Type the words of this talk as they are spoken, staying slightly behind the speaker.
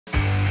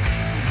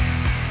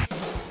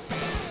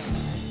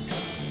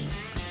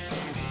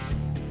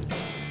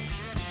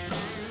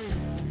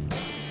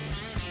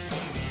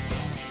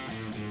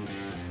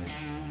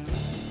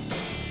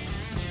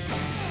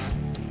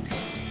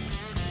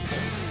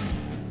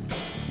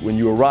When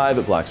you arrive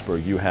at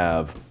Blacksburg, you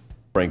have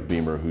Frank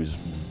Beamer, who's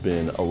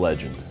been a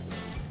legend.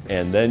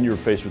 And then you're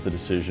faced with the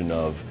decision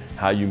of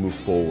how you move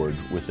forward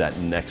with that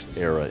next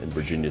era in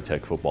Virginia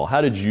Tech football.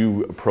 How did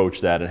you approach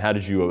that, and how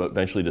did you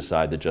eventually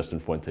decide that Justin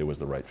Fuente was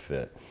the right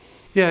fit?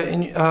 Yeah,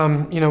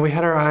 and we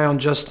had our eye on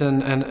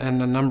Justin and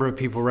a number of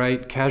people,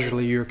 right?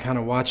 Casually, you're kind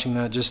of watching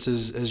that. Just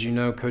as you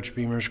know, Coach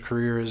Beamer's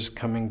career is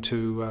coming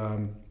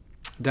to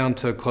down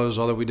to a close,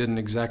 although we didn't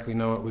exactly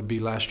know it would be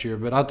last year.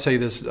 But I'll tell you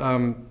this,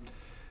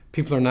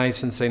 people are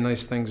nice and say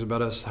nice things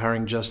about us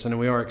hiring Justin, and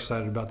we are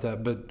excited about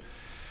that. But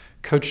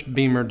Coach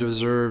Beamer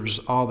deserves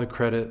all the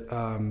credit.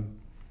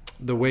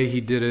 The way he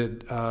did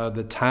it,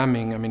 the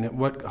timing. I mean,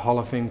 what Hall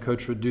of Fame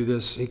coach would do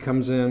this? He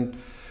comes in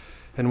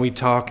and we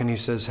talk and he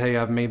says, hey,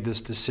 I've made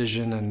this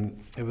decision,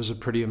 and it was a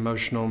pretty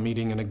emotional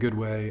meeting in a good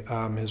way.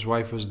 His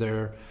wife was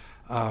there.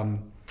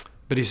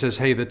 But he says,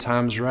 hey, the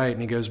time's right.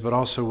 And he goes, but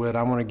also, Whit,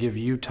 I want to give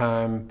you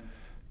time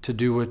to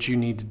do what you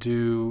need to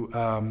do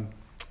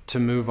to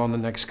move on the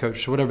next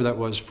coach. So whatever that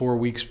was, 4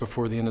 weeks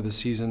before the end of the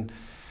season.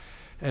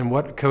 And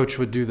what coach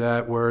would do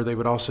that, where they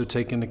would also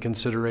take into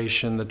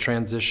consideration the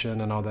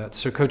transition and all that.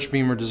 So Coach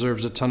Beamer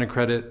deserves a ton of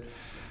credit.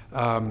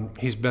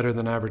 He's better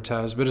than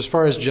advertised. But as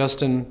far as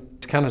Justin,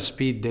 it's kind of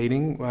speed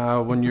dating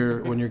when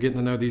you're getting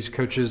to know these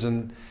coaches.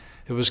 And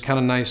it was kind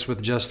of nice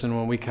with Justin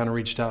when we kind of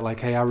reached out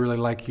like, hey, I really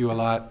like you a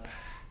lot.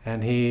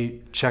 And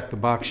he checked the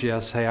box,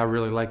 yes, hey, I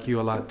really like you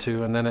a lot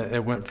too. And then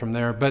it went from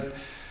there. But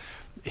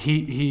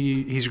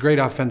he's great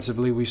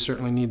offensively. We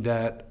certainly need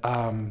that.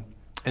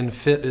 And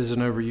fit is an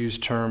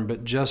overused term,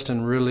 but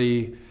Justin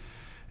really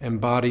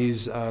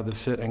embodies the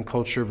fit and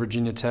culture of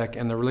Virginia Tech.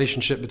 And the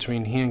relationship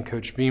between he and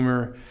Coach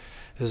Beamer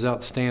is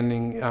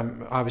outstanding.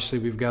 Obviously,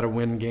 we've got to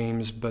win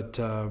games, but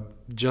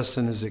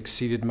Justin has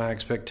exceeded my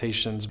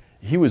expectations.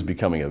 He was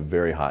becoming a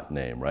very hot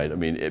name, right? I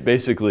mean,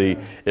 basically,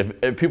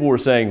 if people were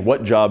saying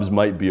what jobs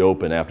might be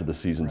open after the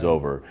season's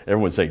over,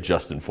 everyone's saying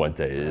Justin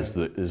Fuente is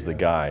the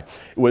guy.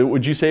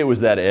 Would you say it was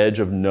that edge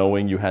of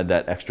knowing you had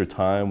that extra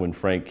time when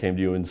Frank came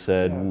to you and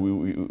said,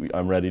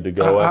 I'm ready to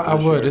go? I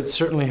would. It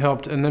certainly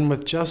helped. And then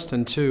with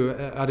Justin, too,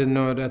 I didn't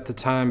know it at the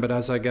time, but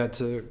as I got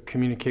to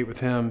communicate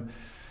with him,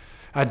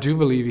 I do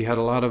believe he had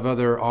a lot of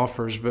other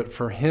offers, but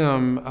for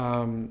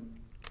him,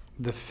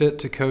 the fit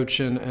to coach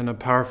in a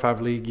Power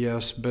 5 league,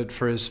 yes, but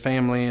for his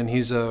family, and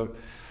he's a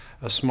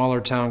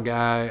smaller town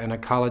guy and a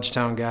college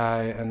town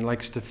guy and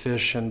likes to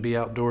fish and be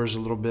outdoors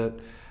a little bit.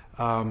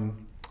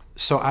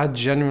 So I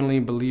genuinely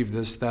believe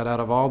this, that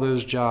out of all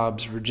those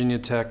jobs, Virginia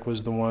Tech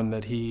was the one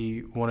that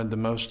he wanted the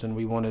most, and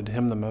we wanted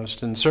him the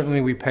most. And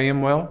certainly we pay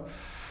him well,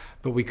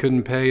 but we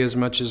couldn't pay as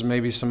much as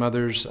maybe some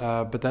others,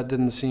 but that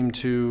didn't seem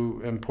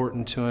too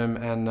important to him.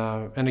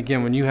 And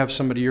again, when you have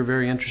somebody you're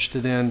very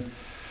interested in,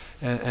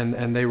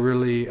 and they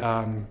really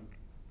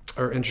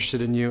are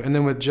interested in you. And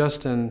then with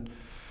Justin,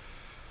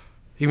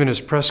 even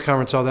his press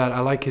conference, all that,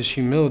 I like his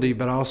humility,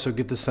 but I also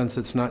get the sense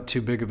it's not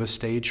too big of a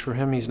stage for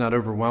him. He's not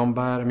overwhelmed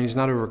by it. I mean, he's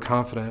not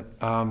overconfident.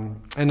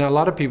 And a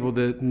lot of people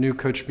that knew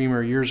Coach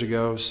Beamer years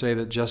ago say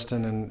that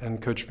Justin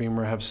and Coach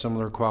Beamer have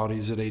similar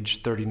qualities at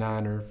age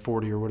 39 or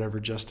 40 or whatever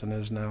Justin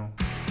is now.